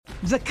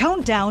The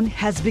countdown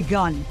has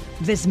begun.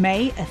 This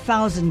May,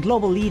 1,000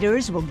 global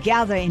leaders will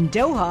gather in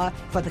Doha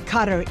for the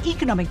Qatar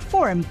Economic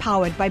Forum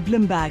powered by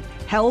Bloomberg,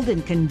 held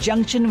in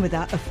conjunction with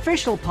our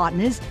official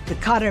partners, the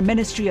Qatar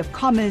Ministry of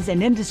Commerce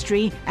and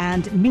Industry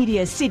and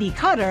Media City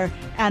Qatar,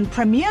 and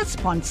premier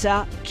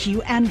sponsor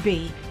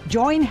Q&B.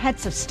 Join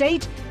heads of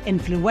state,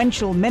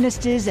 influential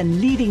ministers,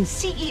 and leading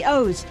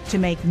CEOs to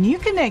make new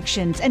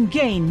connections and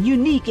gain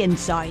unique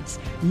insights.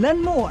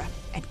 Learn more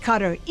at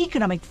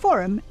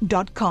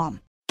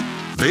QatarEconomicForum.com.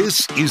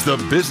 This is the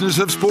Business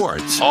of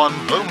Sports on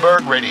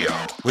Bloomberg Radio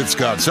with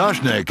Scott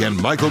Soshnick and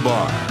Michael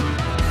Barr.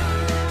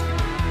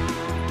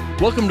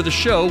 Welcome to the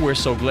show. We're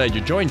so glad you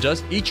joined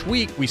us. Each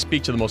week, we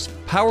speak to the most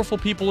powerful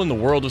people in the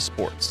world of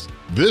sports.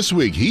 This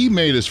week, he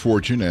made his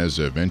fortune as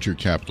a venture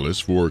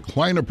capitalist for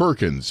Kleiner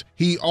Perkins.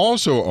 He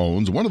also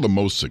owns one of the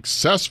most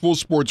successful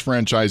sports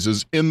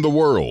franchises in the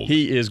world.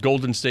 He is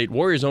Golden State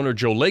Warriors owner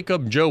Joe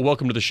Lacob. Joe,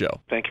 welcome to the show.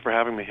 Thank you for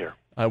having me here.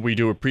 We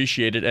do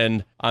appreciate it.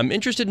 And I'm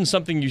interested in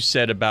something you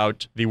said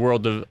about the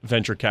world of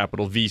venture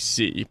capital,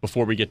 VC,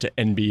 before we get to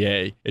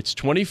NBA. It's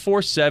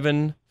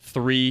 24/7,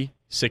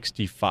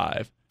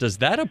 365. Does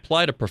that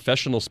apply to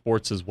professional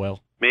sports as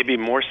well? Maybe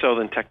more so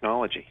than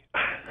technology.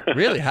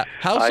 Really?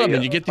 How so?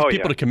 You get these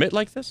people to commit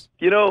like this?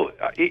 You know,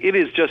 it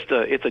is just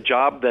it's a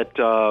job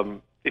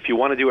that if you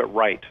want to do it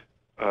right,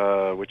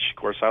 which of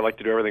course I like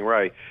to do everything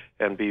right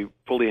and be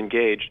fully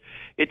engaged,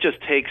 it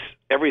just takes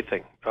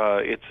everything.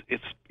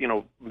 It's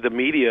the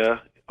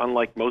media,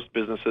 unlike most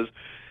businesses,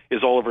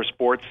 is all over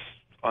sports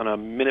on a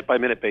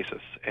minute-by-minute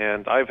basis.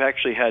 And I've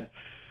actually had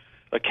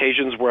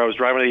occasions where I was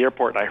driving to the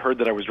airport and I heard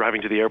that I was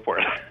driving to the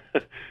airport.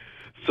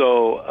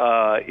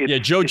 So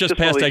Joe just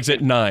passed really,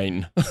 exit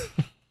 9.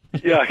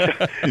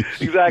 Yeah,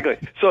 exactly.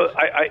 So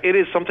it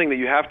is something that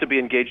you have to be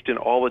engaged in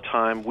all the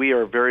time. We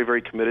are very,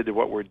 very committed to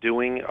what we're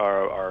doing.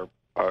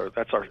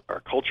 That's our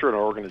culture and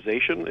our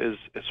organization is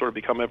sort of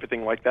become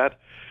everything like that.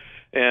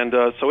 And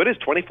so it is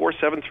 24/7,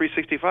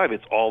 365.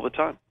 It's all the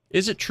time.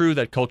 Is it true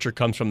that culture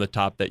comes from the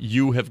top, that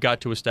you have got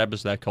to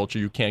establish that culture?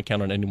 You can't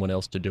count on anyone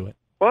else to do it?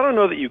 Well, I don't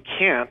know that you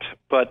can't,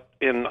 but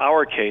in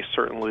our case,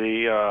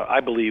 certainly,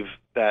 I believe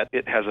that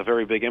it has a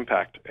very big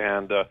impact.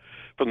 And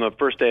from the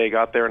first day I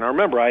got there, and I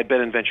remember I had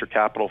been in venture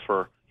capital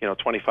for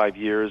 25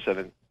 years and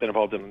had been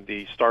involved in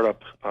the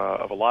startup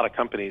of a lot of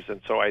companies, and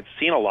so I'd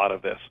seen a lot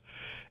of this.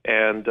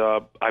 And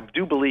I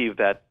do believe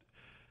that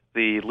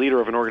the leader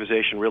of an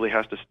organization really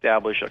has to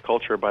establish a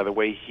culture by the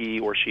way he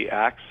or she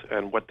acts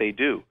and what they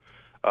do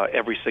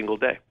every single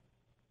day.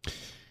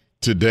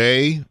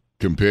 Today,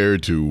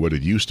 compared to what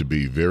it used to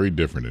be, very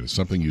different. And it's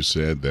something you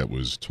said that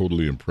was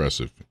totally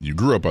impressive. You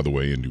grew up, by the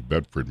way, in New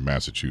Bedford,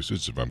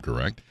 Massachusetts, if I'm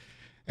correct.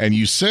 And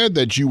you said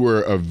that you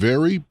were a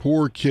very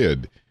poor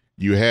kid.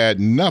 You had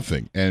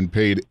nothing and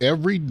paid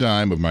every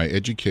dime of my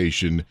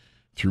education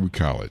through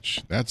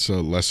college. That's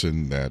a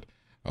lesson that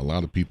a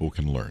lot of people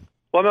can learn.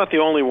 Well, I'm not the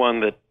only one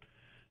that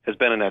has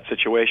been in that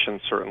situation,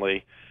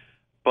 certainly.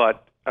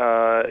 But,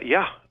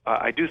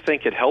 I do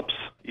think it helps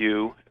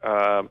you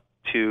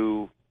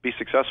to be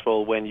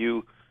successul when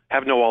you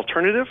have no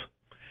alternative,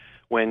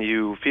 when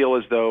you feel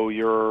as though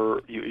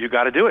you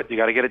got to do it, you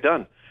got to get it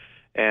done.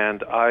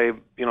 And I've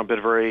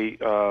been very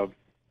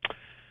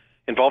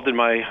involved in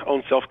my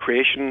own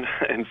self-creation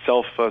and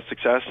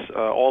self-success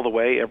all the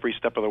way, every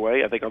step of the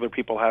way. I think other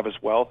people have as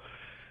well.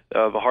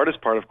 The hardest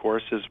part, of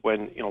course, is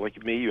when,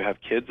 like me, you have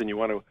kids and you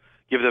want to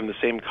give them the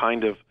same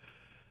kind of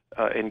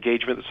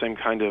engagement, the same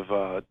kind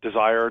of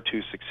desire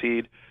to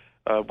succeed.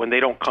 When they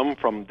don't come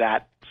from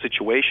that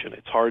situation,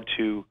 it's hard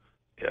to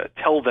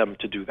tell them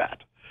to do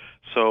that.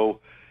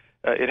 So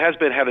it has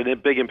had a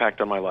big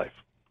impact on my life.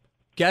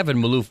 Gavin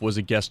Maloof was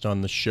a guest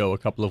on the show a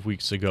couple of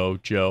weeks ago,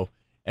 Joe,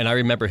 and I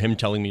remember him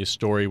telling me a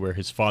story where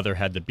his father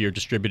had the beer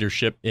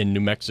distributorship in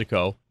New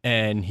Mexico,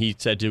 and he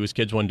said to his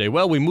kids one day,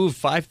 well, we moved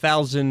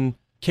 5,000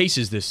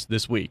 cases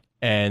this week,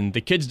 and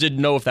the kids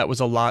didn't know if that was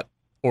a lot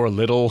or a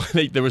little.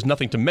 There was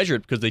nothing to measure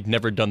it because they'd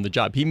never done the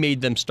job. He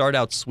made them start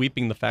out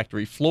sweeping the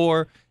factory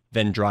floor,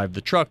 then drive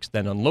the trucks,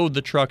 then unload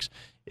the trucks.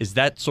 Is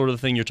that sort of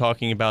the thing you're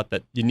talking about,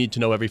 that you need to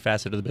know every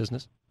facet of the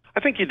business? I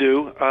think you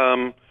do.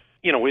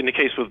 In the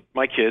case with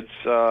my kids,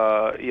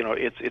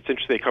 it's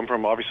interesting. They come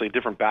from obviously a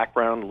different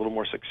background, a little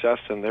more success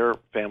in their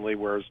family,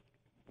 whereas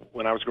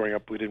when I was growing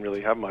up, we didn't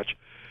really have much.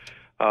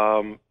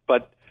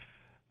 But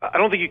I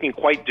don't think you can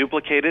quite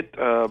duplicate it,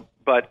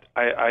 but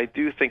I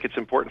do think it's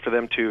important for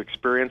them to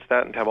experience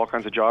that and have all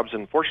kinds of jobs.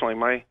 And fortunately,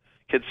 my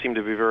kids seem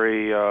to be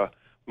very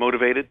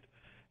motivated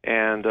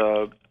and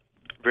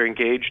very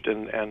engaged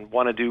and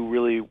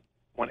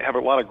have a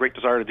lot of great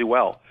desire to do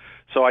well.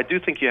 So I do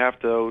think you have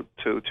to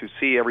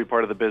see every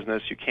part of the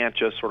business. You can't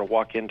just sort of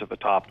walk into the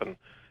top and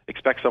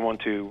expect someone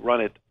to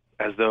run it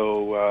as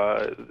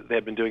though they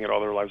had been doing it all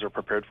their lives or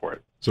prepared for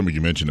it. Something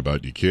you mentioned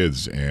about your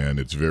kids, and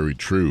it's very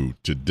true.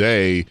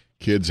 Today,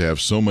 kids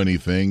have so many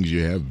things.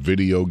 You have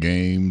video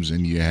games,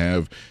 and you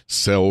have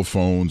cell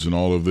phones and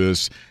all of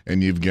this,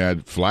 and you've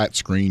got flat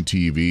screen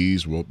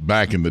TVs. Well,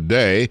 back in the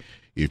day,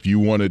 if you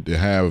wanted to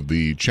have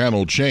the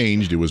channel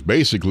changed, it was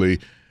basically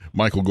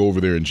Michael, go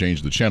over there and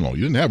change the channel.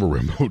 You didn't have a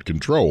remote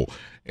control.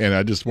 And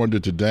I just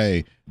wondered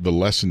today, the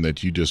lesson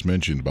that you just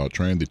mentioned about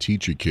trying to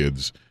teach your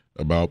kids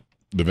about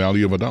the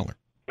value of a dollar.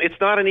 It's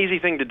not an easy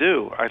thing to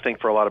do, I think,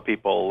 for a lot of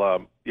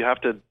people. You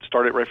have to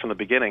start it right from the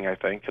beginning, I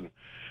think.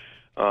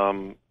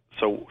 And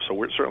so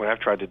certainly I've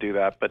tried to do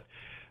that. But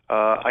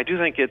I do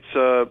think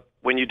it's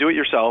when you do it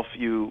yourself,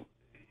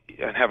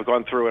 and have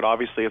gone through it,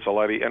 obviously it's a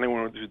lot.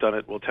 Anyone who's done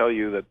it will tell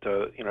you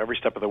that every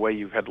step of the way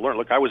you've had to learn.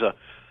 Look,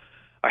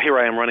 here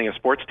I am running a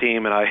sports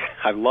team, and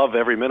I love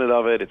every minute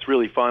of it. It's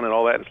really fun and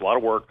all that. It's a lot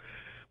of work.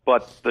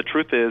 But the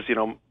truth is,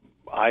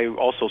 I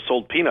also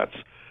sold peanuts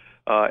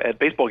at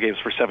baseball games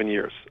for 7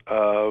 years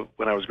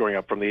when I was growing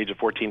up, from the age of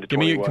 14 to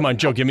 21. Come on,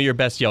 Joe, give me your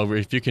best yell.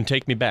 If you can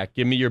take me back,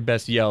 give me your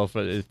best yell.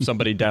 If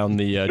somebody down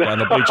the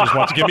bleachers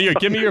wants to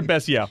give me your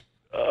best yell.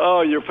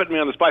 Oh, you're putting me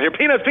on the spot here.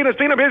 Peanuts, peanuts,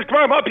 peanuts.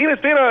 Come on,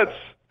 peanuts.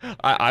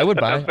 I would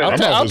buy.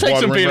 I'll take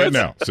some peanuts right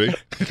now.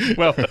 See,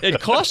 well, it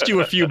cost you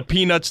a few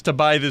peanuts to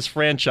buy this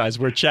franchise.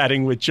 We're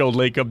chatting with Joe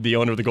Lacob, the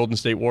owner of the Golden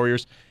State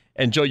Warriors,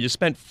 and Joe, you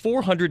spent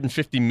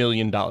 $450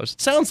 million.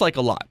 Sounds like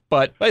a lot,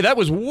 but hey, that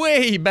was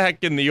way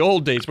back in the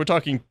old days. We're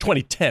talking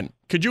 2010.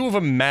 Could you have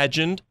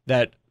imagined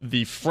that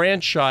the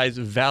franchise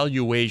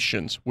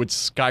valuations would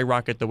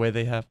skyrocket the way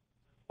they have?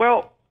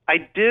 Well, I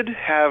did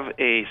have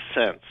a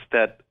sense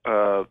that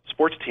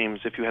sports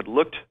teams, if you had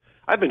looked.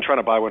 I've been trying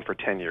to buy one for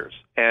 10 years.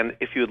 And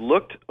if you had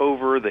looked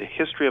over the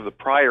history of the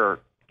prior,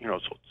 so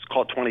let's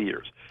call it 20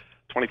 years,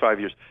 25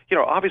 years,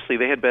 obviously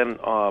they had been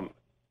on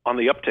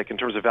the uptick in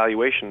terms of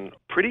valuation,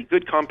 pretty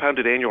good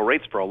compounded annual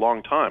rates for a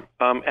long time.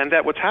 And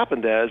that what's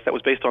happened that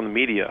was based on the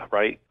media,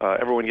 right?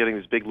 Everyone getting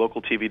these big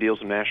local TV deals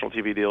and national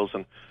TV deals.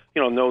 And,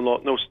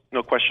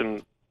 no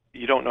question,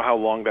 you don't know how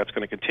long that's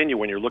going to continue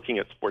when you're looking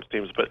at sports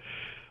teams. But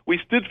we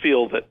did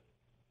feel that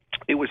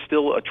it was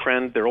still a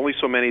trend. There are only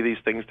so many of these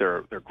things.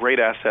 They're great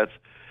assets.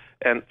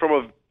 And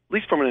at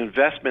least from an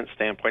investment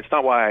standpoint, it's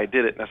not why I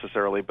did it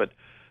necessarily, but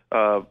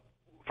from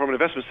an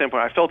investment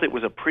standpoint, I felt it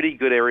was a pretty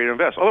good area to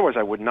invest. Otherwise,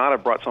 I would not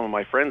have brought some of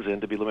my friends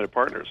in to be limited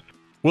partners.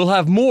 We'll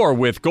have more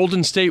with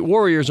Golden State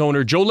Warriors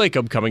owner Joe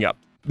Lacob coming up.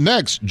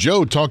 Next,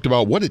 Joe talked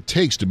about what it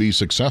takes to be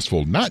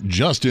successful, not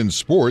just in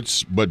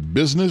sports, but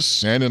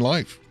business and in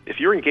life. If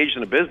you're engaged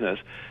in a business,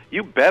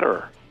 you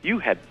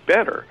had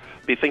better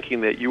be thinking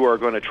that you are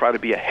going to try to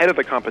be ahead of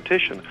the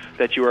competition,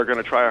 that you are going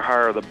to try to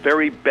hire the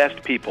very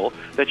best people,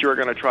 that you are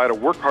going to try to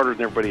work harder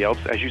than everybody else,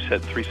 as you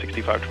said,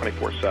 365,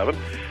 24/7,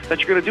 that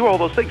you're going to do all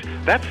those things.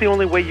 That's the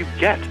only way you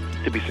get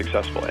to be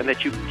successful, and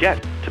that you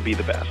get to be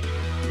the best.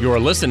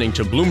 You're listening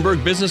to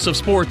Bloomberg Business of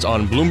Sports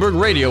on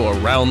Bloomberg Radio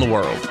around the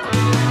world.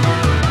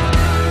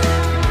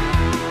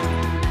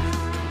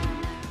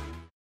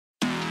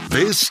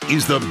 This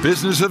is the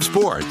Business of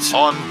Sports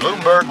on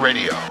Bloomberg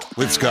Radio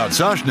with Scott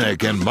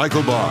Soshnick and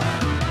Michael Barr.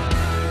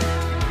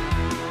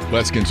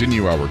 Let's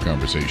continue our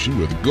conversation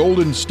with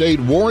Golden State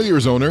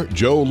Warriors owner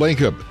Joe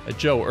Lacob.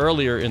 Joe,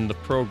 earlier in the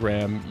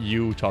program,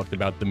 you talked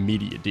about the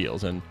media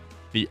deals and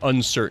the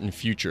uncertain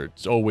future.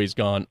 It's always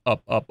gone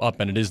up, up,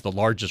 up, and it is the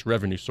largest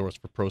revenue source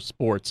for pro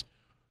sports.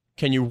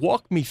 Can you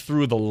walk me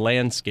through the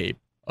landscape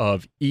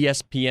of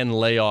ESPN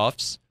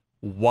layoffs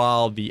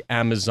while the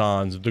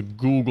Amazons, the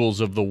Googles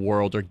of the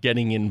world are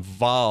getting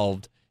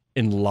involved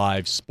in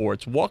live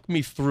sports? Walk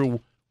me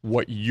through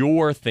what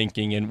you're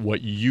thinking and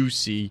what you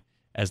see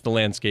as the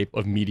landscape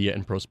of media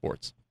and pro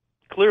sports.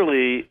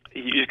 Clearly,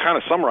 you kind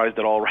of summarized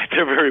it all right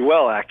there very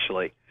well,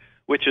 actually,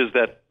 which is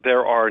that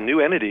there are new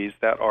entities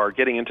that are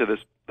getting into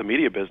the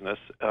media business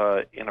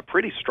in a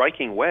pretty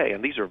striking way,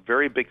 and these are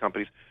very big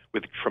companies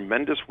with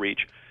tremendous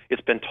reach.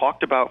 It's been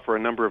talked about for a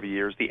number of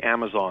years, the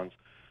Amazons,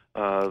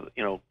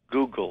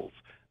 Google's,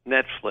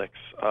 Netflix.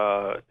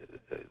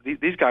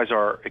 These guys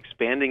are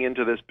expanding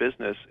into this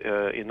business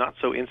in not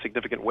so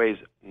insignificant ways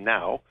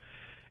now,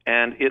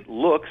 and it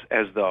looks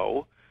as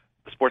though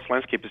the sports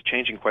landscape is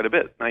changing quite a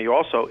bit. Now, you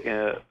also,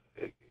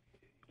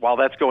 while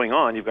that's going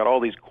on, you've got all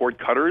these cord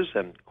cutters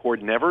and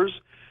cord nevers,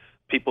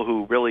 people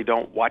who really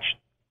don't watch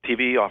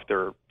TV off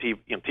their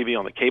TV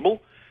on the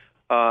cable,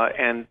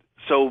 and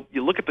so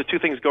you look at the two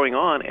things going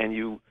on, and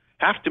you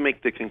have to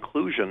make the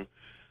conclusion.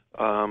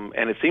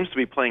 And it seems to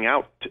be playing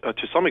out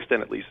to some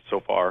extent, at least so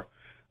far,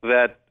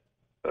 that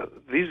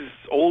these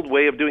old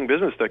way of doing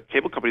business, the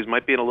cable companies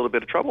might be in a little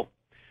bit of trouble.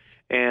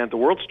 And the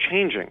world's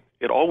changing.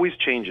 It always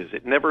changes.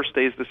 It never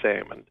stays the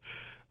same. And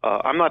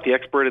I'm not the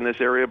expert in this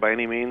area by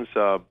any means,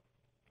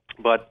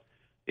 but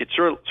it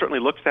certainly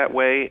looks that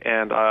way.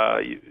 And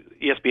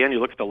ESPN, you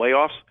look at the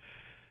layoffs,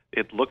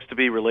 it looks to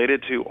be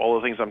related to all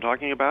the things I'm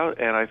talking about.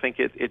 And I think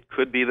it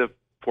could be the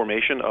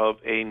formation of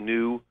a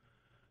new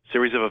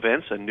series of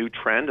events, a new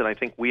trend, and I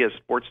think we as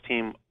sports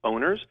team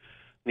owners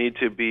need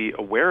to be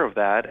aware of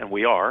that, and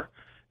we are,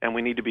 and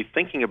we need to be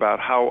thinking about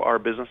how our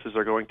businesses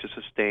are going to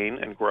sustain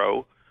and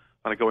grow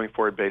on a going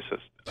forward basis.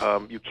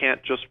 You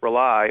can't just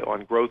rely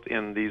on growth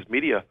in these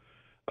media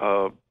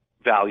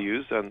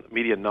values and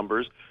media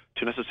numbers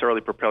to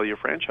necessarily propel your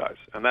franchise,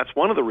 and that's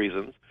one of the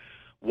reasons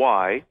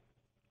why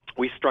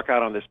we struck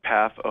out on this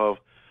path of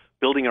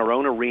building our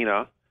own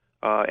arena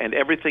and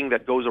everything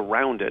that goes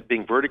around it,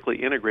 being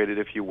vertically integrated,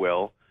 if you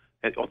will,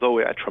 although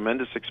at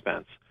tremendous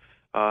expense,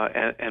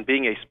 and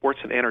being a sports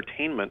and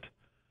entertainment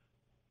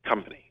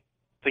company.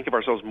 Think of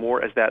ourselves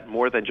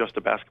more than just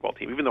a basketball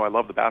team. Even though I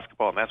love the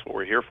basketball and that's what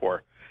we're here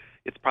for,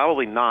 it's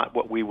probably not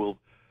what we will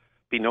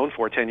be known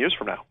for 10 years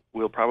from now.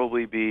 We'll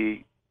probably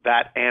be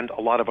that and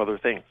a lot of other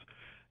things.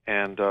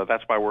 And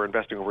that's why we're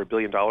investing over $1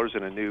 billion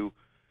in a new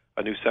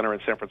center in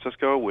San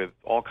Francisco with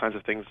all kinds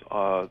of things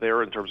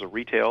there in terms of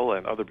retail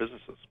and other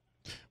businesses.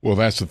 Well,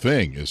 that's the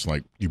thing. It's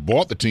like you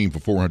bought the team for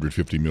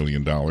 $450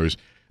 million.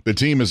 The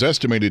team is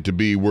estimated to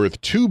be worth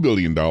 $2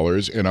 billion,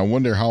 and I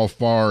wonder how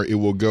far it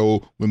will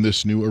go when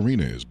this new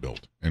arena is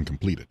built and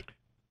completed.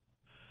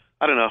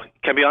 I don't know.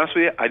 Can I be honest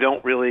with you? I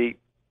don't really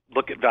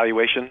look at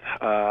valuation.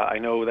 I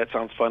know that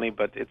sounds funny,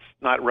 but it's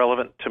not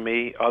relevant to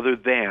me other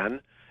than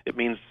it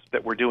means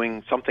that we're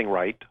doing something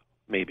right,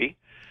 maybe,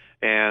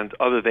 and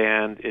other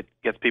than it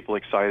gets people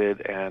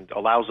excited and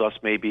allows us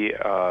maybe,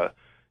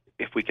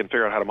 if we can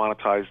figure out how to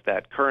monetize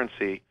that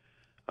currency,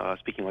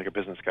 speaking like a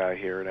business guy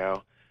here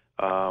now,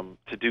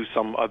 to do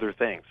some other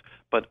things.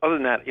 But other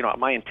than that,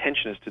 my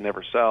intention is to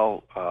never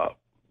sell.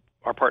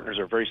 Our partners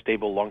are a very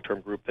stable,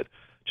 long-term group that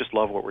just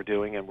love what we're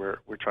doing, and we're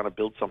trying to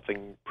build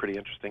something pretty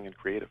interesting and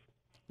creative.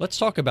 Let's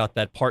talk about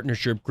that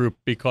partnership group,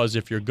 because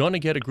if you're going to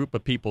get a group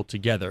of people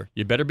together,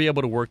 you better be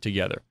able to work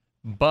together.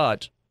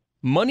 But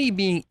money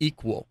being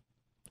equal,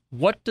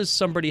 what does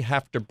somebody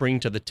have to bring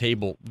to the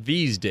table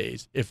these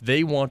days if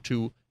they want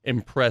to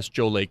impress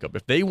Joe Lacob,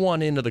 if they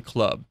want into the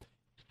club?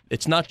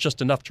 It's not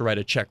just enough to write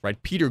a check,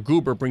 right? Peter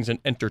Guber brings an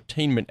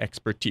entertainment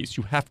expertise.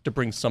 You have to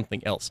bring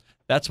something else.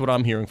 That's what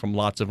I'm hearing from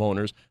lots of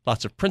owners,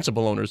 lots of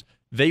principal owners.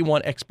 They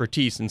want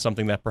expertise in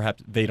something that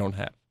perhaps they don't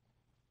have.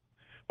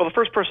 Well, the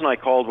first person I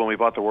called when we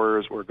bought the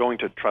Warriors, we were going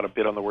to try to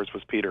bid on the Warriors,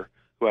 was Peter,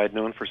 who I had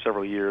known for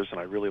several years and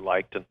I really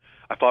liked, and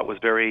I thought was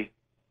very,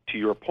 to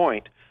your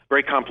point,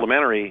 very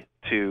complimentary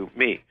to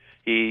me.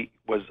 He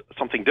was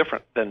something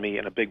different than me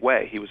in a big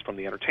way. He was from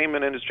the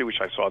entertainment industry,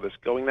 which I saw this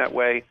going that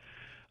way.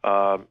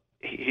 And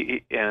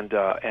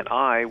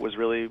I was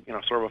really,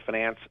 sort of a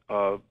finance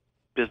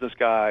business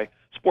guy,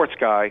 sports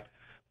guy,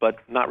 but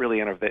not really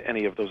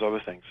any of those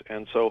other things.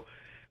 And so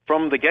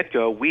from the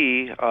get-go,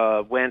 we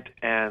went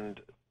and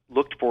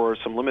looked for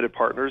some limited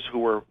partners who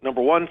were,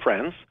 number one,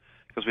 friends,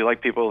 because we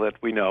like people that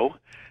we know,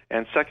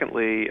 and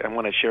secondly, I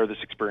want to share this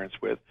experience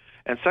with,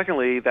 and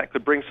secondly, that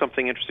could bring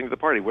something interesting to the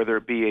party, whether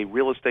it be a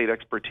real estate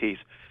expertise,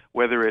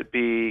 whether it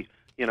be,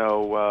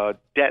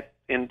 debt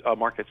in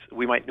markets.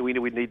 We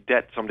need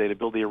debt someday to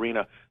build the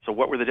arena. So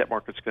what were the debt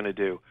markets going to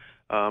do?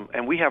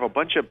 And we have a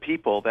bunch of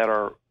people that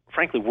are,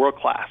 frankly,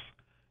 world-class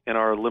in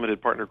our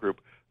limited partner group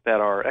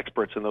that are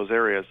experts in those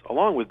areas,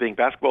 along with being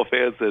basketball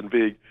fans and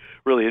being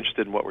really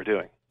interested in what we're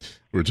doing.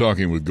 We're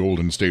talking with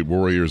Golden State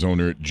Warriors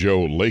owner Joe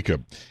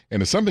Lacob.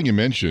 And it's something you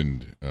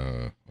mentioned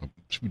a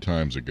few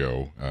times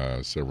ago,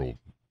 several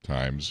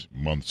times,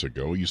 months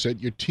ago. You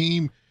said your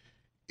team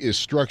is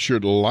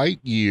structured light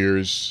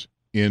years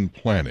in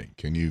planning.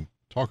 Can you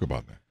talk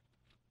about that?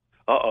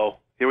 Uh-oh.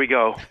 Here we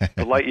go.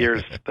 The light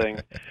years thing.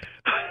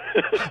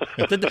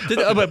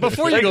 But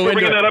before you go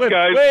into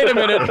it, wait a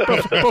minute.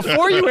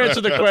 Before you answer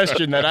the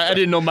question that I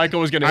didn't know Michael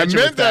was going to answer.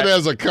 I meant that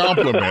as a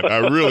compliment.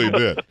 I really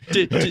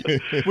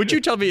did. Would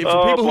you tell me,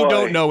 for people who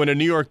don't know, in a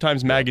New York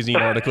Times Magazine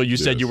article, you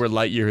said you were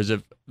light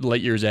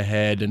years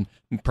ahead, and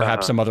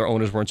perhaps some other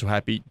owners weren't so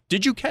happy.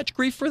 Did you catch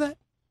grief for that?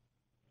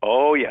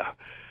 Oh, yeah.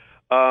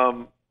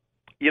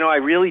 I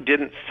really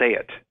didn't say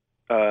it.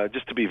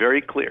 Just to be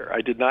very clear,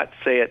 I did not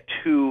say it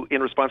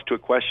in response to a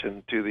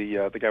question to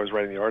the guy who was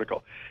writing the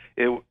article.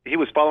 He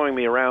was following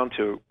me around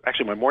to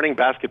actually my morning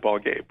basketball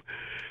game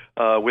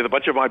with a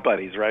bunch of my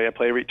buddies. Right, I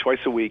play twice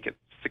a week at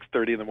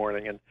 6:30 in the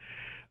morning,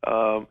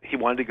 and he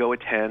wanted to go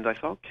attend. I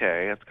said,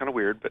 okay, that's kind of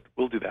weird, but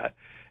we'll do that.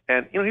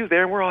 And he was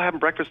there, and we're all having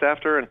breakfast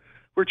after, and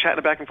we're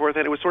chatting back and forth,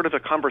 and it was sort of a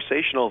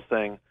conversational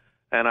thing.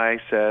 And I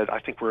said, I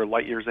think we're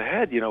light years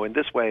ahead, in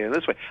this way and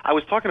this way. I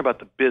was talking about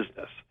the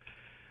business.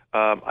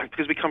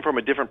 Because we come from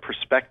a different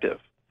perspective,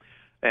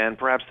 and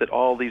perhaps that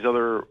all these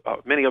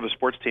many other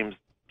sports teams,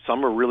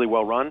 some are really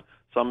well run,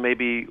 some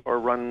maybe are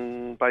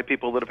run by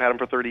people that have had them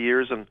for 30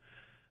 years, and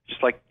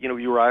just like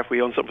you or I, if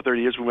we own something for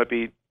 30 years, we might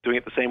be doing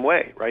it the same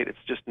way, right? It's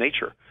just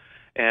nature.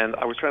 And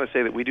I was trying to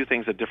say that we do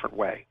things a different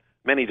way,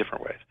 many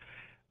different ways.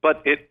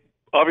 But it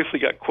obviously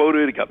got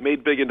quoted, it got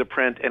made big into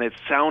print, and it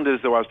sounded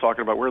as though I was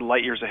talking about we're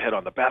light years ahead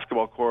on the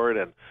basketball court,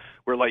 and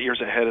we're light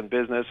years ahead in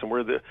business,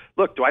 and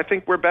look, do I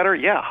think we're better?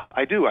 Yeah,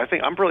 I do. I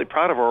think I'm really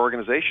proud of our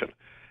organization,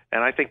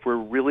 and I think we're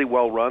really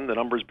well run. The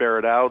numbers bear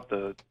it out.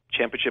 The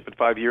championship in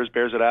 5 years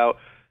bears it out,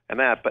 and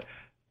that. But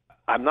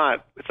it's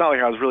not like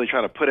I was really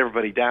trying to put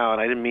everybody down.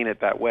 I didn't mean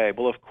it that way.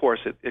 Well, of course,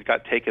 it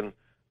got taken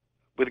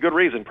with good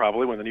reason,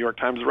 probably, when the New York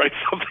Times writes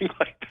something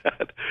like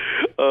that.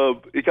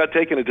 It got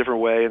taken a different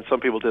way, and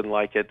some people didn't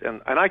like it,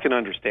 and I can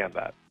understand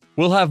that.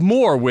 We'll have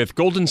more with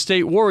Golden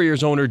State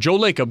Warriors owner Joe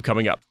Lacob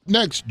coming up.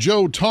 Next,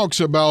 Joe talks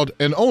about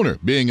an owner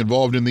being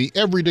involved in the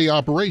everyday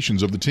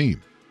operations of the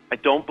team. I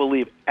don't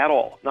believe at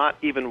all, not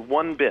even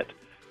one bit,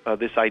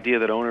 this idea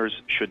that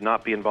owners should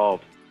not be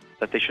involved,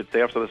 that they should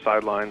stay off to the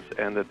sidelines,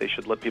 and that they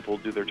should let people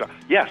do their job.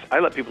 Yes, I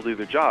let people do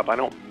their job. I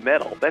don't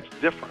meddle. That's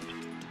different.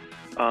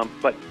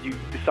 But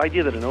this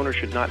idea that an owner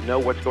should not know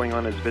what's going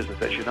on in his business,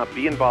 that should not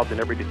be involved in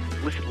everyday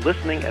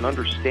listening and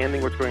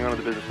understanding what's going on in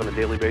the business on a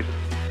daily basis,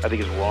 I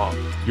think is wrong.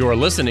 You're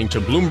listening to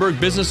Bloomberg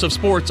Business of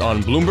Sports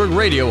on Bloomberg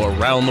Radio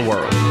around the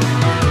world.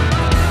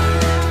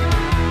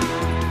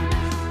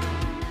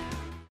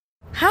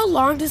 How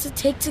long does it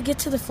take to get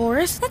to the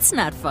forest? That's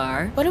not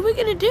far. What are we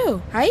going to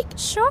do? Hike?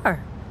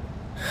 Sure.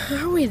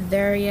 Are we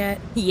there yet?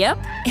 Yep.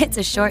 It's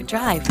a short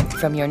drive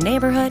from your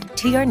neighborhood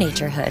to your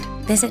naturehood.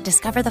 Visit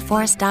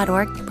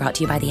discovertheforest.org, brought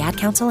to you by the Ad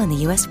Council and the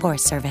U.S.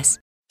 Forest Service.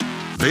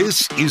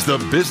 This is the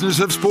Business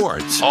of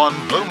Sports on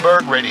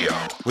Bloomberg Radio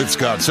with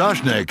Scott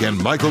Soshnick and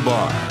Michael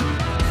Barr.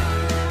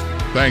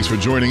 Thanks for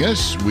joining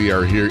us. We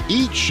are here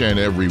each and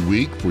every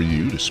week for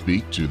you to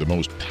speak to the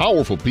most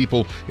powerful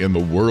people in the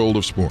world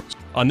of sports.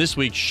 On this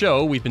week's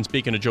show, we've been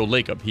speaking to Joe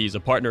Lacob. He's a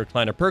partner at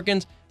Kleiner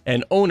Perkins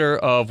and owner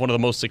of one of the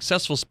most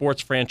successful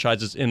sports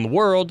franchises in the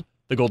world,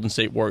 the Golden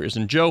State Warriors.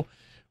 And Joe,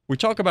 we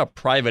talk about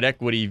private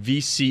equity,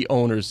 VC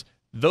owners.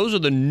 Those are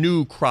the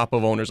new crop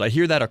of owners. I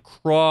hear that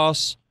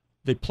across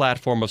the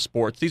platform of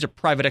sports. These are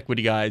private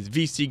equity guys,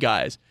 VC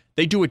guys.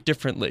 They do it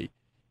differently.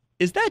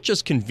 Is that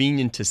just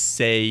convenient to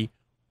say,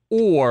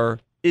 or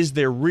is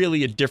there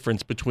really a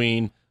difference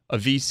between a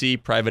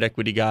VC private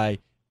equity guy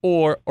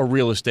or a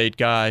real estate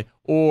guy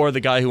or the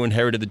guy who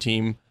inherited the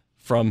team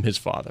from his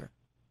father?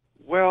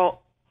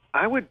 Well,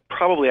 I would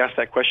probably ask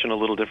that question a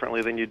little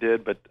differently than you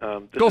did, but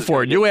go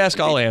for it. You ask,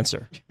 I'll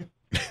answer.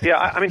 Yeah,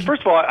 I mean,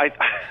 first of all,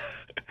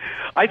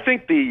 I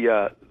think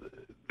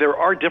there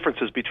are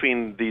differences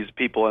between these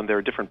people and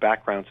their different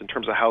backgrounds in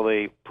terms of how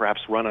they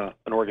perhaps run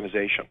an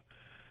organization.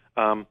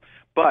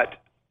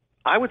 But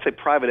I would say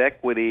private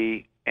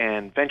equity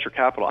and venture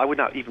capital, I would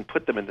not even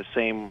put them in the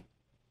same.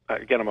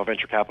 Again, I'm a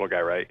venture capital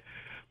guy, right?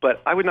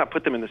 But I would not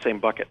put them in the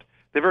same bucket.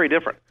 They're very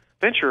different.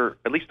 Venture,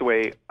 at least the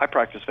way I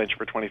practiced venture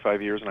for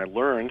 25 years and I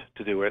learned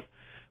to do it,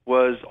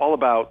 was all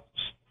about,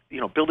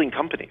 building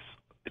companies.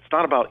 It's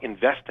not about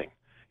investing.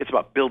 It's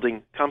about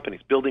building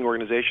companies, building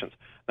organizations.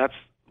 That's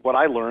what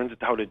I learned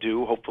how to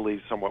do,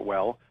 hopefully somewhat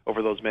well,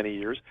 over those many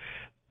years.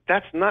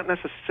 That's not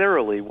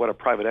necessarily what a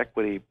private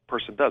equity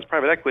person does.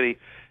 Private equity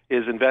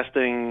is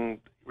investing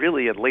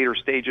really at later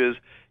stages.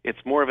 It's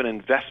more of an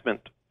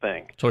investment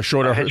thing. So a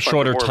shorter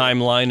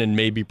timeline and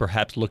maybe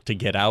perhaps look to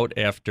get out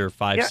after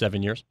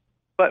 7 years?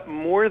 But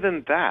more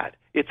than that,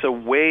 it's a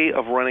way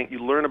of running. You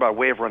learn about a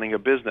way of running a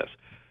business.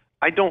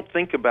 I don't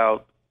think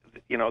about,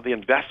 the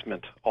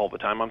investment all the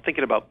time. I'm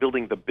thinking about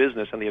building the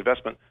business, and the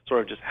investment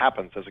sort of just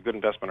happens as a good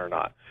investment or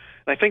not.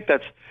 And I think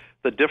that's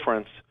the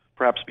difference,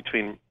 perhaps,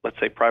 between, let's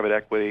say, private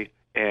equity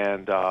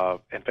and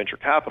venture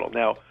capital.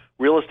 Now,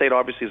 real estate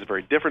obviously is a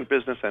very different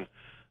business, and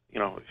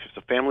if it's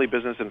a family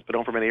business and it's been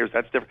owned for many years,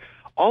 that's different.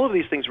 All of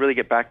these things really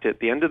get back to, at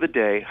the end of the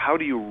day, how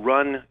do you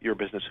run your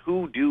business?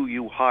 Who do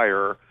you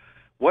hire?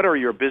 What are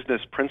your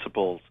business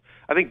principles?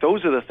 I think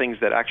those are the things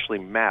that actually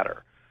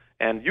matter.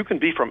 And you can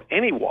be from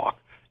any walk.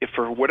 If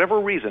for whatever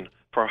reason,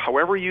 for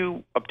however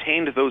you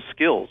obtained those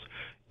skills,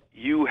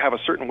 you have a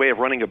certain way of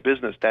running a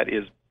business that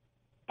is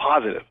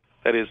positive,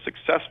 that is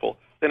successful,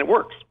 then it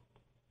works.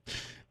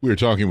 We're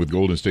talking with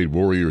Golden State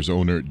Warriors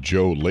owner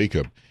Joe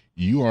Lacob.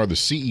 You are the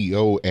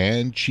CEO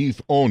and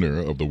chief owner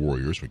of the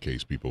Warriors, in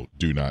case people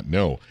do not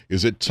know.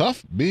 Is it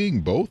tough being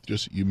both?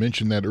 You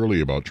mentioned that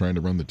earlier about trying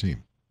to run the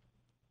team.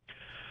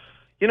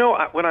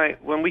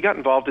 When we got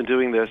involved in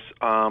doing this,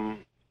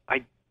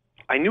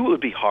 I knew it would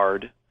be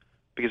hard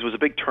because it was a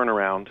big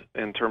turnaround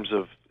in terms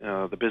of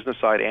the business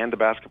side and the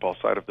basketball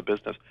side of the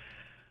business.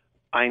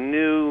 I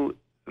knew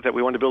that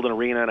we wanted to build an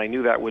arena, and I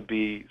knew that would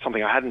be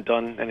something. I hadn't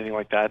done anything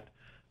like that.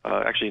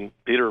 Actually,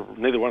 neither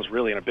one of us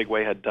really in a big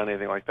way had done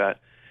anything like that.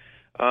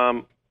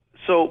 But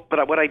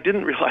what I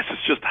didn't realize is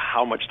just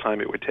how much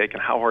time it would take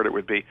and how hard it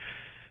would be.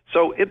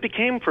 So it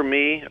became for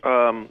me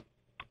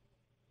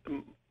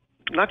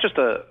not just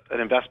an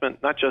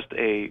investment, not just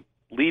a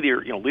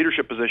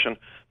leadership position,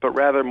 but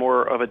rather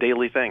more of a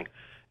daily thing.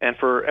 And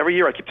for every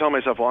year, I keep telling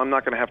myself, well, I'm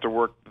not going to have to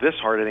work this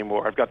hard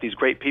anymore. I've got these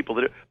great people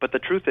to do. But the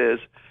truth is,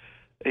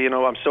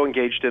 I'm so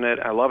engaged in it.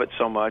 I love it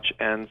so much.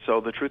 And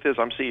so the truth is,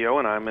 I'm CEO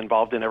and I'm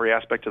involved in every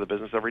aspect of the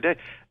business every day.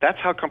 That's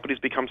how companies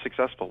become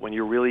successful, when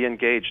you're really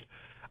engaged.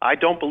 I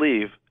don't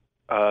believe,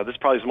 this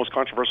probably is the most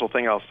controversial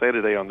thing I'll say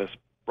today on this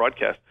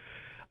broadcast,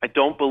 I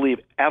don't believe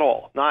at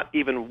all, not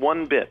even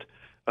one bit,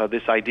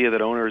 this idea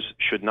that owners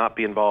should not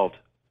be involved,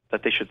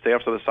 that they should stay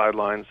off to the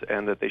sidelines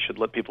and that they should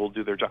let people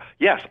do their job.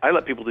 Yes, I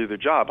let people do their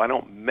job. I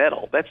don't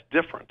meddle. That's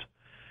different.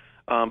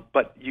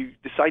 But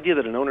this idea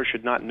that an owner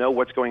should not know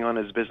what's going on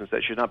in his business,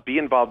 that should not be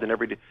involved in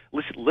everyday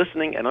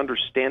listening and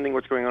understanding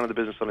what's going on in the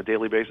business on a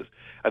daily basis,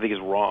 I think is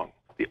wrong.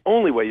 The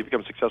only way you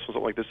become successful in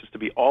something like this is to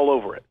be all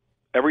over it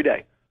every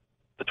day,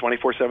 the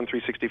 24/7,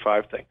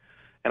 365 thing.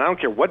 And I don't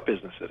care what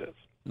business it is.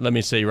 Let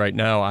me say right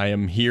now, I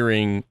am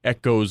hearing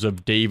echoes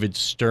of David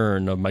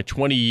Stern, of my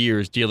 20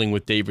 years dealing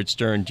with David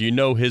Stern. Do you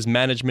know his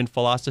management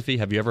philosophy?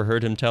 Have you ever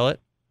heard him tell it?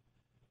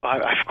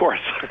 Of course.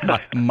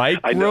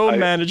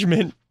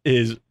 Micromanagement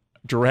is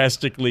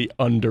drastically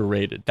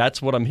underrated.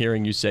 That's what I'm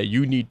hearing you say.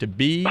 You need to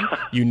be,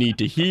 you need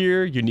to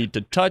hear, you need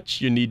to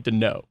touch, you need to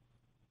know.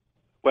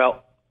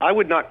 Well, I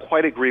would not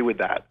quite agree with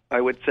that.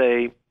 I would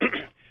say,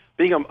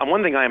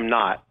 one thing I am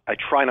not, I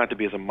try not to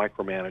be as a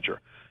micromanager.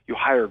 You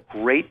hire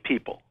great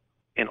people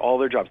in all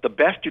their jobs, the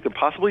best you can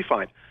possibly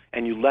find,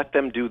 and you let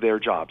them do their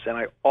jobs, and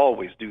I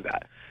always do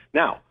that.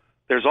 Now,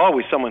 there's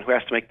always someone who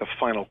has to make the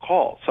final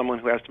call, someone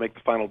who has to make the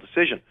final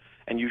decision,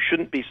 and you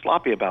shouldn't be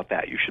sloppy about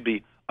that. You should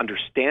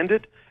understand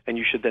it, and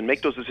you should then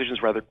make those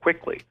decisions rather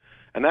quickly.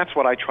 And that's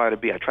what I try to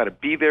be. I try to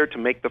be there to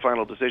make the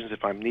final decisions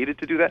if I'm needed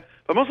to do that.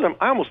 But most of the time,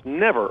 I almost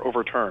never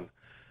overturn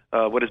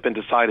what has been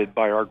decided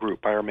by our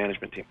group, by our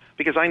management team,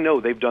 because I know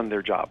they've done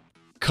their job.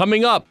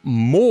 Coming up,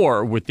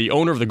 more with the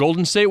owner of the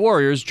Golden State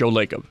Warriors, Joe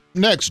Lacob.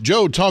 Next,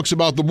 Joe talks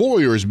about the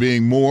Warriors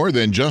being more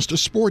than just a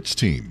sports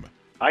team.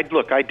 I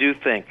do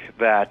think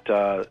that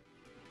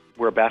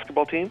we're a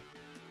basketball team,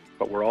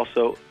 but we're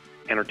also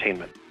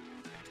entertainment.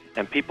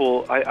 And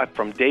people,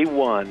 from day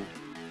one,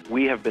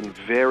 we have been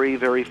very,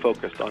 very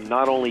focused on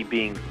not only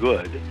being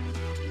good,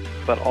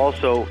 but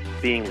also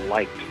being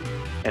liked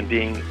and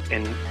being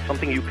in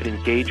something you could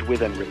engage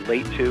with and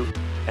relate to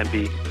and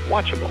be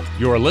watchable.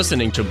 You're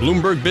listening to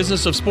Bloomberg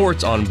Business of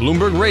Sports on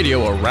Bloomberg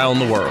Radio around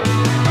the world.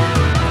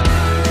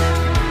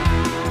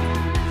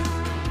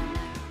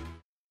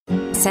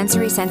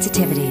 Sensory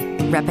sensitivity,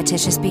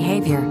 repetitious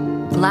behavior,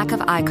 lack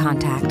of eye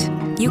contact.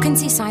 You can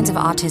see signs of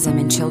autism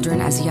in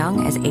children as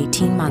young as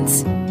 18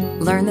 months.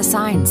 Learn the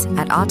signs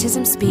at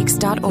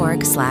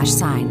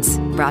autismspeaks.org/signs.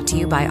 Brought to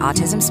you by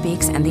Autism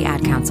Speaks and the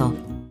Ad Council.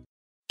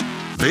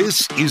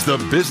 This is the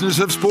Business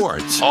of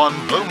Sports on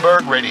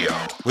Bloomberg Radio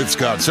with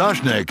Scott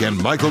Soshnick and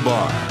Michael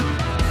Barr.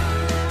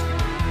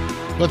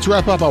 Let's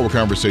wrap up our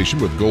conversation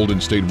with Golden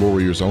State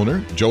Warriors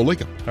owner Joe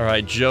Lacob. All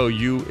right, Joe,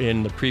 you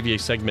in the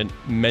previous segment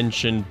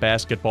mentioned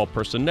basketball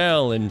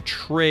personnel and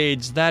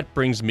trades. That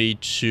brings me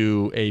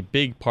to a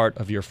big part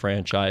of your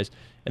franchise,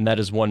 and that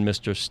is one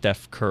Mr.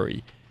 Steph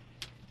Curry.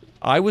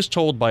 I was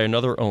told by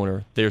another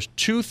owner there's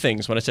two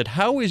things. When I said,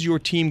 how is your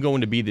team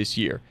going to be this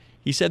year?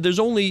 He said there's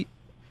only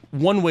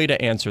one way to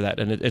answer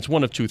that, and it's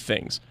one of two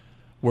things.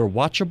 We're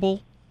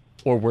watchable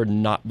or we're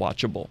not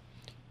watchable.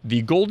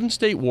 The Golden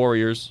State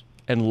Warriors,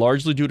 and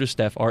largely due to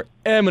Steph, are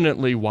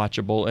eminently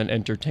watchable and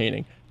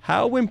entertaining.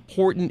 How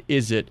important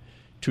is it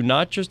to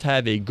not just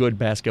have a good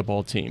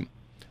basketball team,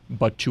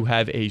 but to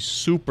have a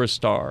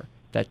superstar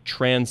that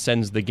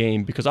transcends the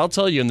game? Because I'll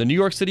tell you, in the New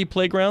York City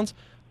playgrounds,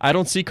 I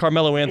don't see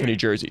Carmelo Anthony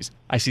jerseys.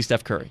 I see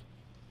Steph Curry.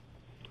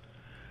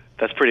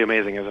 That's pretty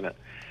amazing, isn't it?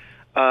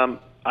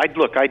 I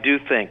do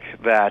think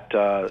that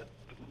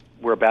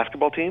we're a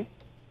basketball team,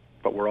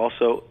 but we're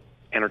also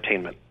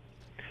entertainment.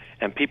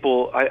 And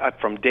people,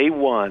 from day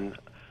one,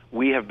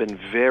 we have been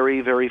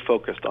very, very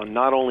focused on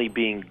not only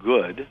being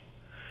good,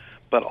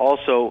 but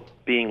also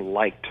being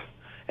liked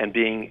and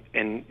being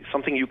in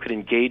something you could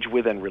engage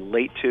with and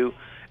relate to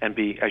and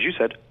be, as you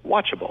said,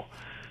 watchable.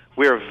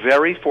 We are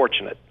very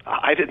fortunate.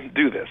 I didn't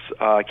do this.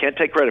 I can't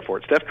take credit for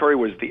it. Steph Curry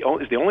is the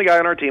only guy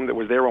on our team that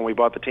was there when we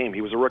bought the team.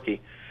 He was a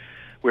rookie.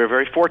 We were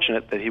very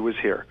fortunate that he was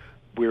here.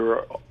 We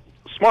were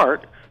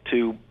smart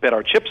to bet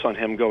our chips on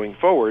him going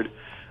forward,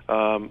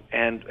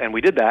 and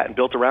we did that and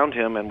built around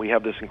him, and we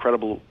have this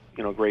incredible,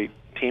 great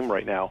team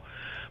right now.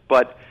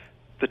 But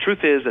the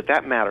truth is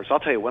that matters. I'll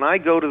tell you, when I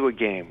go to a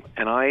game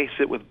and I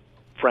sit with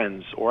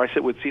friends, or I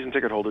sit with season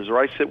ticket holders, or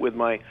I sit with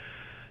my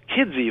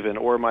kids even,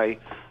 or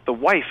the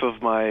wife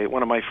of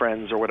one of my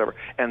friends or whatever,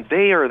 and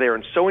they are there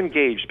and so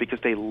engaged because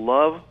they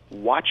love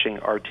watching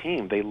our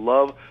team. They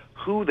love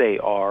who they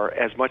are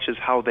as much as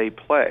how they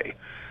play.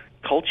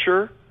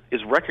 Culture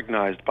is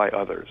recognized by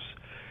others,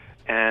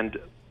 and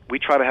we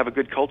try to have a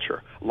good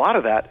culture. A lot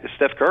of that is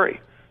Steph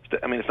Curry.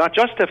 I mean, it's not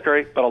just Steph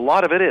Curry, but a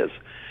lot of it is.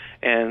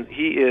 And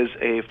he is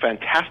a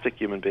fantastic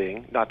human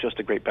being, not just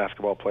a great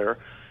basketball player.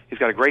 He's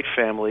got a great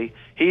family.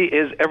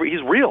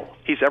 He's real.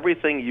 He's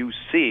everything you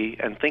see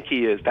and think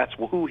he is. That's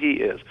who he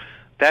is.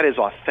 That is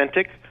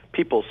authentic.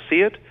 People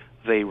see it.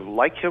 They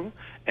like him.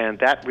 And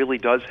that really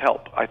does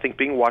help. I think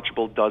being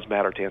watchable does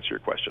matter, to answer your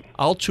question.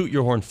 I'll toot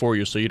your horn for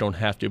you so you don't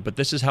have to, but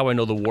this is how I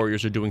know the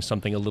Warriors are doing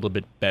something a little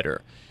bit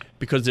better.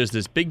 Because there's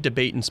this big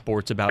debate in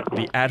sports about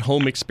the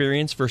at-home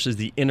experience versus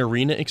the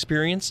in-arena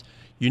experience.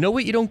 You know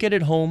what you don't get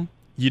at home?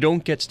 You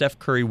don't get Steph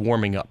Curry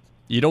warming up.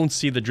 You don't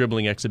see the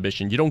dribbling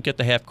exhibition. You don't get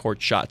the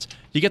half-court shots.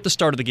 You get the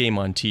start of the game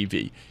on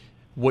TV.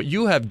 What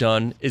you have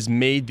done is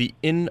made the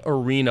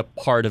in-arena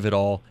part of it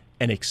all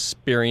an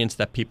experience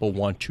that people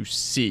want to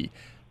see.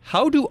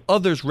 How do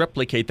others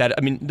replicate that?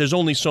 I mean, there's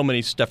only so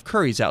many Steph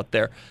Currys out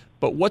there,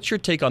 but what's your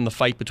take on the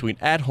fight between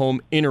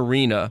at-home,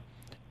 in-arena,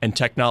 and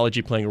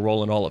technology playing a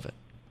role in all of it?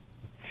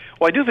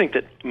 Well, I do think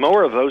that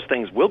more of those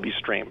things will be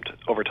streamed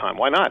over time.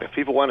 Why not? If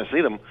people want to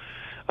see them,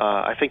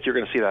 I think you're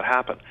going to see that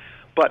happen.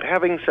 But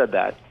having said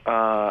that,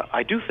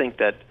 I do think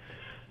that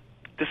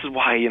this is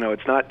why,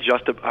 it's not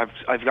just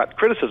I've got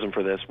criticism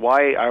for this.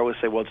 Why I always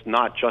say, well, it's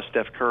not just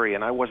Steph Curry,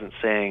 and I wasn't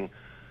saying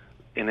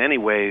in any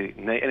way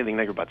anything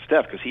negative about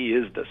Steph, because he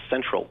is the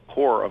central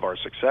core of our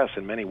success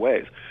in many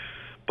ways.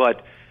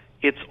 But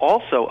it's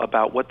also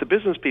about what the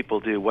business people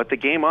do, what the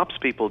game ops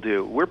people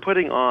do. We're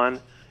putting on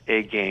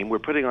a game, we're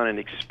putting on an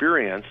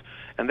experience,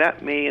 and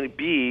that may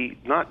be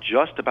not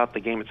just about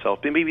the game itself.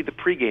 It may be the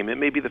pregame, it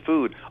may be the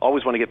food.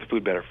 Always want to get the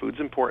food better. Food's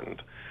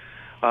important.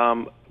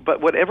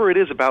 But whatever it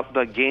is about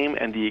the game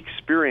and the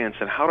experience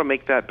and how to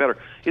make that better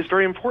is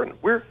very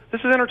important.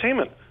 This is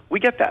entertainment. We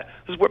get that.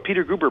 This is what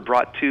Peter Guber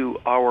brought to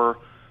our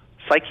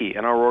psyche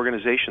and our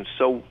organization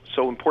so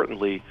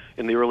importantly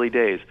in the early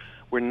days.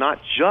 We're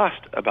not just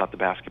about the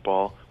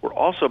basketball. We're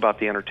also about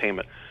the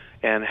entertainment.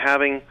 And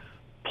having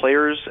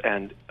players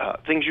and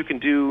things you can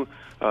do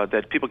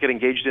that people get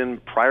engaged in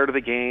prior to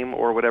the game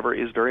or whatever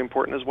is very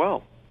important as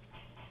well.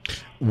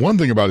 One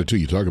thing about it, too,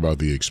 you talk about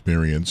the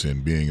experience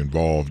and being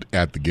involved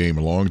at the game.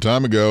 A long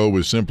time ago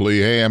was simply,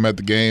 hey, I'm at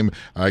the game,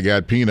 I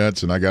got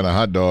peanuts and I got a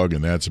hot dog,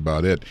 and that's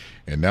about it.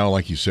 And now,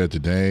 like you said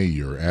today,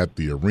 you're at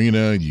the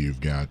arena,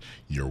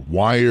 you're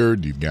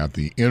wired, you've got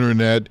the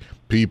internet.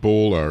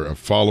 People are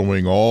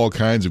following all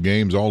kinds of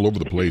games all over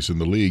the place in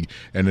the league,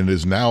 and it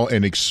is now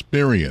an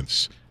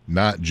experience,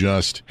 not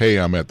just, hey,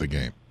 I'm at the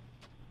game.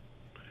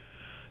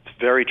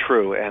 Very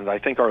true, and I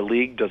think our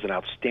league does an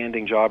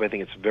outstanding job. I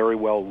think it's very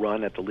well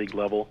run at the league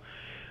level.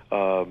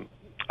 I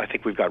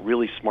think we've got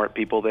really smart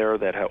people there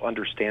that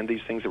understand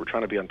these things, that we're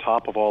trying to be on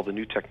top of all the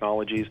new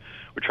technologies.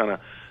 We're trying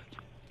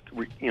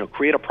to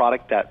create a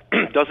product that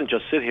doesn't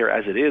just sit here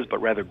as it is,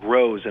 but rather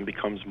grows and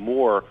becomes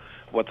more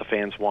what the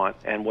fans want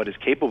and what is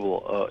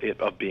capable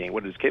of being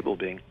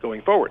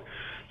going forward.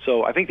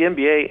 So I think the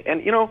NBA,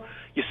 and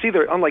you see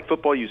unlike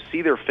football, you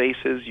see their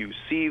faces, you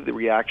see the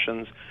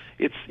reactions.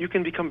 You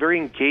can become very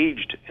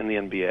engaged in the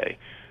NBA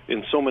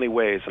in so many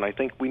ways, and I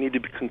think we need to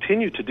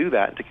continue to do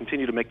that and to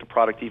continue to make the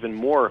product even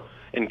more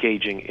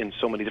engaging in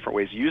so many different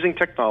ways, using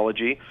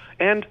technology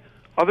and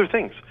other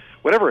things,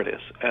 whatever it is.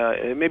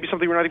 It may be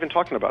something we're not even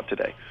talking about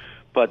today,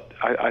 but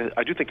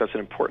I do think that's an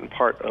important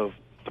part of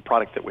the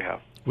product that we have.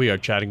 We are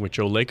chatting with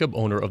Joe Lacob,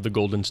 owner of the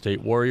Golden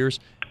State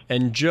Warriors.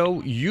 And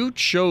Joe, you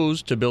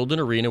chose to build an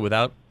arena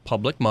without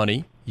public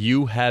money.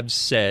 You have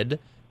said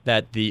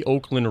that the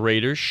Oakland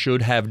Raiders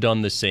should have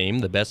done the same.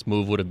 The best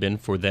move would have been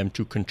for them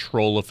to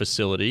control a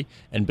facility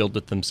and build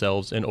it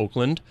themselves in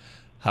Oakland.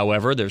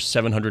 However, there's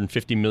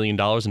 $750 million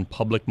in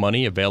public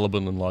money available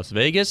in Las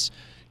Vegas.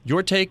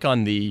 Your take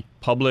on the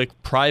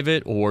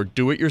public-private or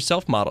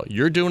do-it-yourself model.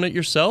 You're doing it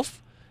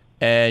yourself,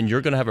 and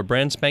you're going to have a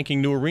brand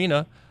spanking new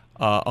arena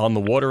on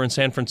the water in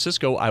San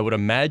Francisco. I would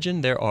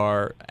imagine there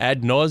are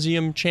ad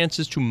nauseum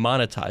chances to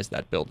monetize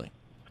that building.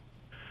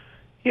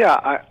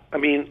 Yeah, I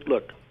mean,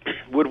 look,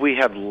 would we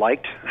have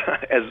liked,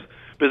 as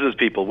business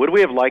people, would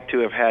we have liked to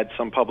have had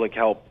some public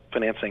help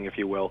financing, if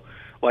you will,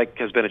 like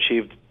has been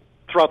achieved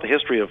throughout the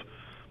history of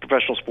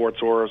professional sports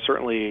or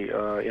certainly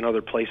in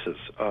other places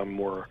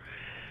more?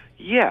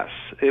 Yes,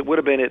 it would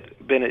have been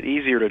it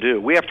easier to do.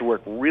 We have to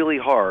work really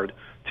hard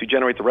to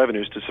generate the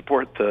revenues to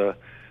support to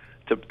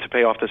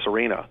pay off this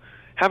arena.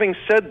 Having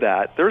said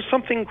that, there's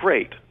something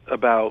great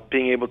about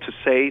being able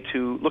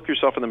to look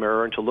yourself in the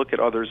mirror and to look at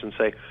others and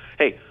say,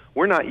 hey,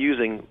 we're not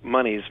using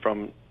monies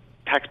from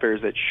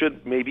taxpayers that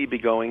should maybe be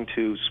going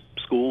to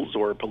schools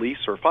or police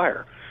or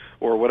fire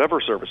or whatever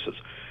services.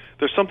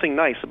 There's something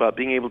nice about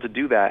being able to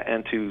do that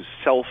and to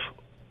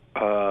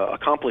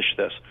accomplish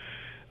this.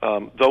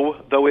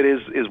 Though it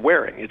is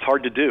wearing, it's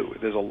hard to do.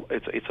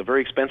 It's a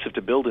very expensive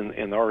to build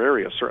in our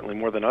area, certainly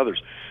more than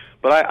others.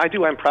 But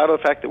I'm proud of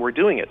the fact that we're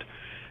doing it,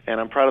 and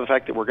I'm proud of the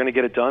fact that we're going to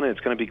get it done, and it's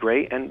going to be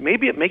great. And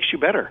maybe it makes you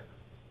better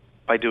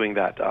by doing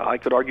that. I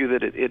could argue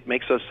that it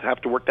makes us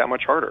have to work that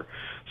much harder.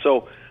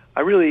 So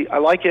I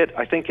like it.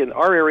 I think in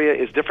our area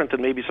is different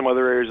than maybe some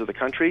other areas of the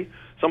country.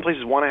 Some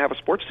places want to have a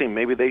sports team.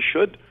 Maybe they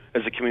should,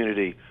 as a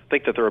community,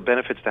 think that there are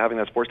benefits to having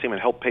that sports team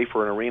and help pay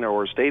for an arena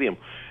or a stadium.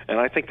 And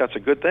I think that's a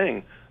good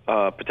thing,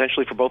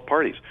 potentially for both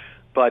parties.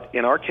 But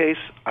in our case,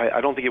 I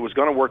don't think it was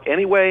going to work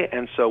anyway,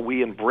 and so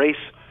we embrace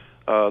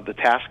the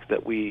task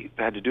that we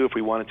had to do if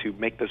we wanted to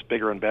make this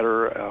bigger and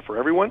better for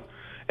everyone,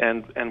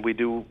 and we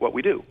do what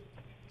we do.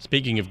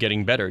 Speaking of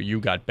getting better, you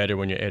got better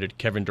when you added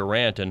Kevin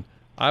Durant, and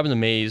I was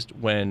amazed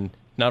when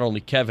not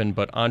only Kevin,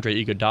 but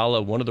Andre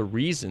Iguodala, one of the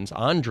reasons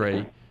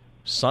Andre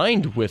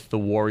signed with the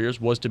Warriors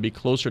was to be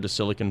closer to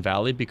Silicon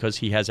Valley because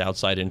he has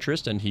outside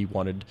interest and he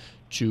wanted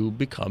to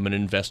become an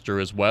investor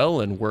as well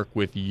and work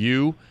with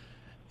you.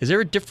 Is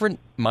there a different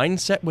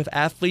mindset with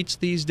athletes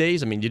these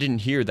days? I mean, you didn't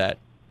hear that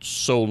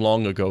so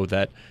long ago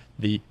that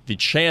the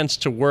chance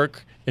to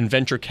work in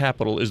venture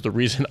capital is the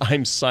reason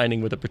I'm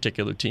signing with a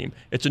particular team.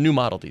 It's a new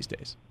model these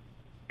days.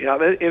 Yeah,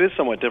 it is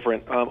somewhat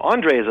different.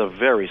 Andre is a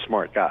very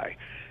smart guy,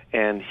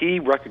 and he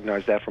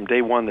recognized that from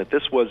day one, that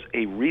this was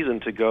a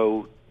reason to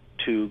go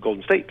to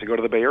Golden State, to go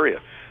to the Bay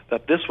Area,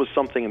 that this was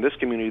something in this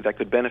community that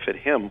could benefit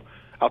him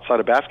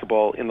outside of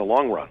basketball in the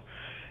long run.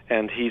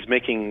 And he's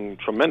making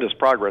tremendous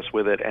progress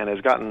with it and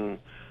has gotten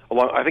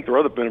along. I think there are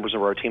other members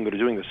of our team that are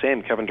doing the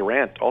same. Kevin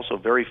Durant also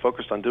very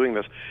focused on doing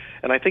this.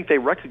 And I think they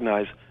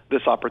recognize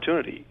this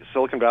opportunity.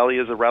 Silicon Valley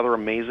is a rather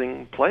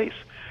amazing place.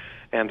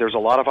 And there's a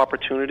lot of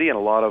opportunity and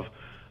a lot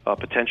of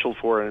potential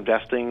for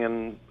investing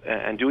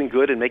and doing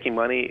good and making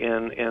money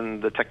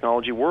in the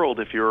technology world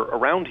if you're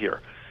around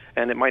here.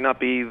 And it might not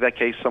be that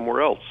case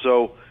somewhere else.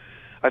 So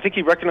I think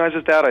he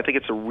recognizes that. I think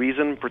it's a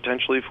reason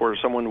potentially for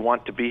someone to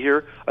want to be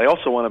here. I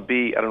also want to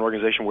be at an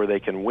organization where they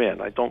can win.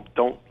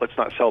 Let's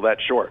not sell that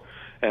short.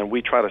 And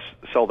we try to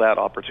sell that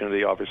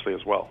opportunity obviously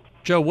as well.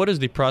 Joe, what is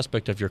the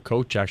prospect of your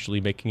coach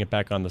actually making it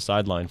back on the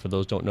sideline? For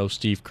those who don't know,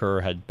 Steve Kerr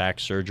had back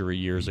surgery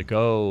years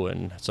ago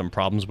and some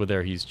problems with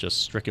there. He's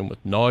just stricken with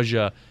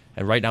nausea,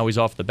 and right now he's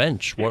off the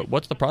bench.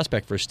 What's the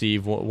prospect for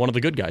Steve, one of the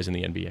good guys in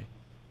the NBA?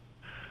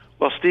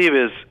 Well, Steve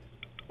is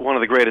one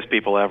of the greatest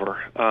people ever.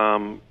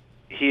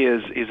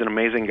 He's an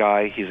amazing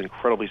guy. He's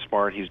incredibly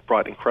smart. He's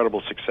brought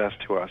incredible success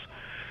to us.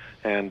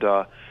 And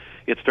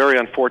it's very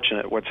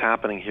unfortunate what's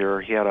happening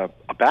here. He had a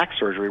back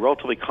surgery,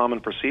 relatively common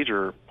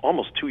procedure,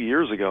 almost 2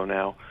 years ago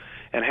now,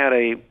 and had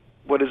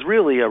what is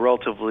really a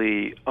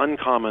relatively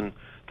uncommon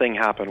thing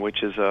happen,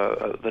 which is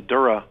the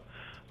dura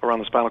around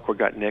the spinal cord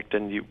got nicked,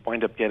 and you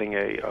wind up getting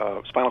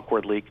a spinal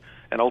cord leak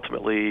and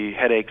ultimately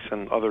headaches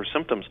and other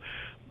symptoms,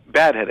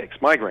 bad headaches,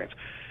 migraines.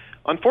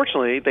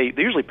 Unfortunately,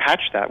 they usually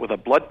patch that with a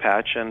blood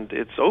patch, and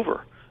it's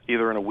over,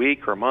 either in a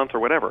week or a month or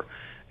whatever.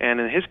 And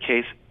in his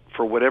case,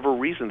 for whatever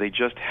reason, they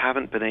just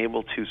haven't been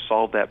able to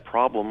solve that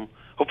problem.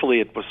 Hopefully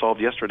it was solved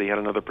yesterday. He had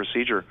another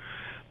procedure.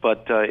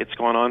 But it's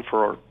gone on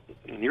for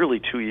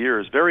nearly 2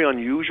 years. Very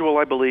unusual,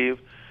 I believe.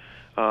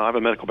 I have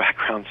a medical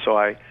background, so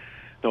I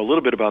know a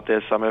little bit about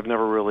this. I've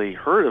never really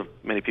heard of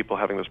many people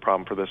having this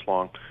problem for this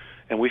long.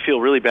 And we feel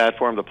really bad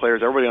for him. The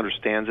players, everybody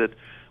understands it.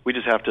 We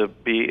just have to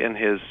be in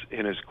his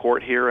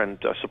court here and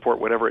support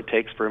whatever it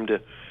takes for him to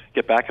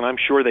get back. And I'm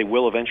sure they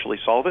will eventually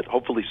solve it,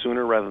 hopefully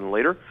sooner rather than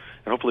later.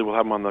 And hopefully we'll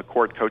have him on the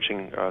court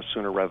coaching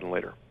sooner rather than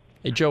later.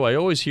 Hey, Joe, I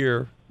always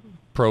hear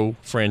pro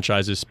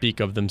franchises speak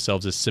of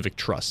themselves as civic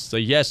trusts. So,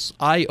 yes,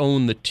 I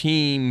own the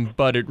team,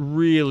 but it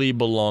really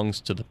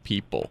belongs to the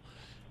people.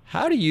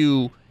 How do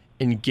you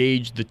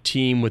engage the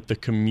team with the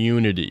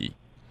community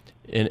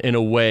in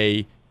a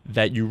way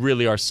that you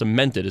really are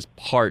cemented as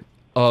part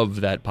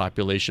of that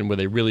population, where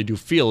they really do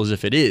feel as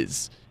if it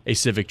is a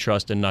civic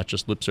trust and not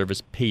just lip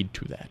service paid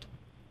to that?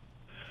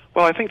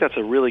 Well, I think that's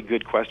a really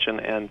good question.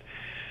 And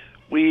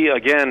we,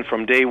 again,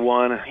 from day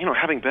one,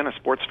 having been a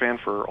sports fan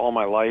for all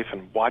my life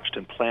and watched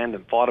and planned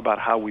and thought about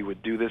how we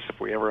would do this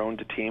if we ever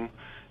owned a team,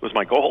 it was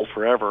my goal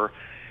forever.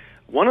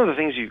 One of the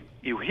things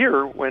you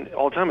hear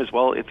all the time is,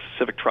 well, it's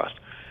civic trust.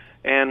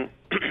 And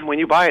when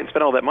you buy it and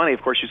spend all that money,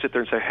 of course, you sit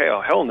there and say, hey,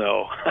 oh, hell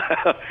no.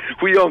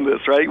 We own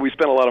this, right? We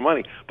spent a lot of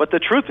money. But the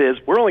truth is,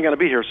 we're only going to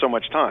be here so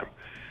much time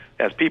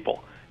as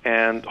people.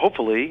 And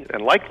hopefully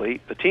and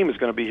likely, the team is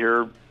going to be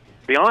here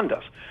beyond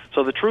us.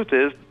 So the truth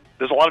is,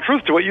 there's a lot of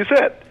truth to what you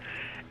said.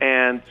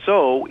 And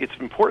so it's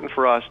important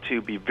for us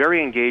to be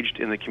very engaged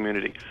in the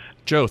community.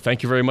 Joe,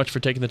 thank you very much for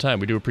taking the time.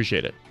 We do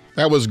appreciate it.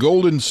 That was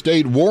Golden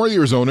State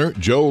Warriors owner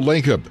Joe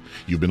Lacob.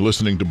 You've been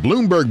listening to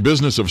Bloomberg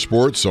Business of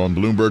Sports on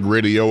Bloomberg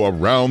Radio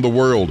around the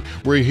world.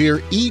 We're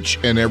here each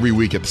and every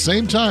week at the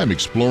same time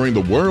exploring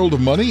the world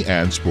of money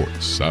and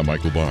sports. I'm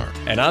Michael Barr.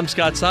 And I'm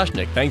Scott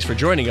Soshnick. Thanks for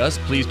joining us.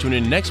 Please tune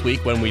in next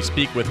week when we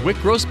speak with Wyc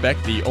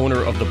Grousbeck, the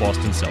owner of the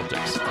Boston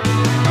Celtics.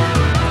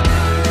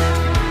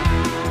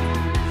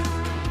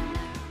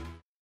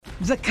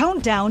 The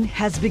countdown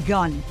has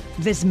begun.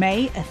 This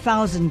May,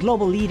 1,000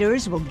 global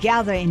leaders will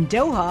gather in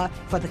Doha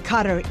for the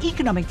Qatar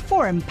Economic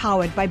Forum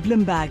powered by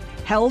Bloomberg,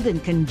 held in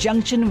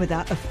conjunction with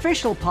our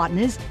official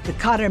partners, the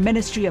Qatar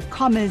Ministry of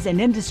Commerce and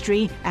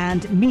Industry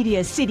and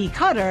Media City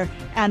Qatar,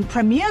 and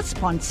premier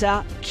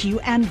sponsor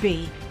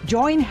QNB.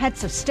 Join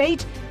heads of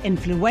state,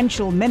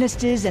 influential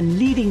ministers, and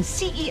leading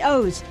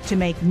CEOs to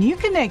make new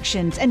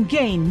connections and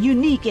gain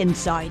unique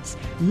insights.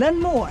 Learn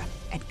more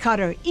at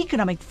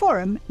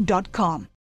QatarEconomicForum.com.